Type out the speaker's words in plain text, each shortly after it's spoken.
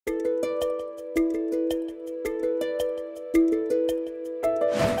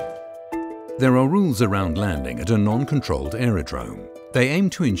There are rules around landing at a non-controlled aerodrome. They aim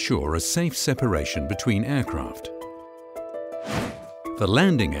to ensure a safe separation between aircraft. The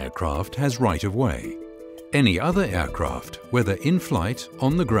landing aircraft has right-of-way. Any other aircraft, whether in flight,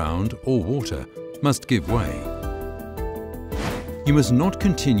 on the ground or water, must give way. You must not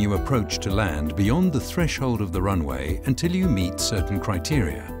continue approach to land beyond the threshold of the runway until you meet certain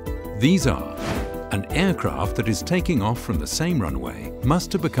criteria. These are: an aircraft that is taking off from the same runway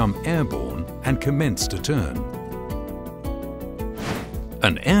must have become airborne and commenced a turn.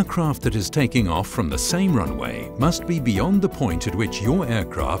 An aircraft that is taking off from the same runway must be beyond the point at which your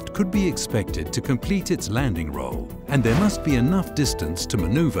aircraft could be expected to complete its landing roll, and there must be enough distance to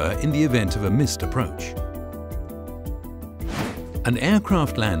maneuver in the event of a missed approach. An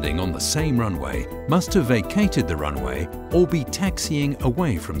aircraft landing on the same runway must have vacated the runway or be taxiing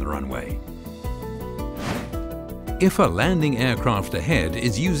away from the runway. If a landing aircraft ahead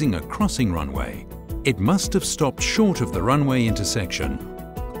is using a crossing runway, it must have stopped short of the runway intersection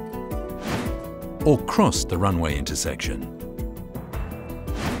or crossed the runway intersection.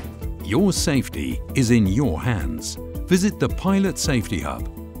 Your safety is in your hands. Visit the Pilot Safety Hub,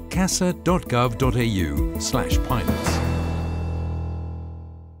 casa.gov.au/pilots.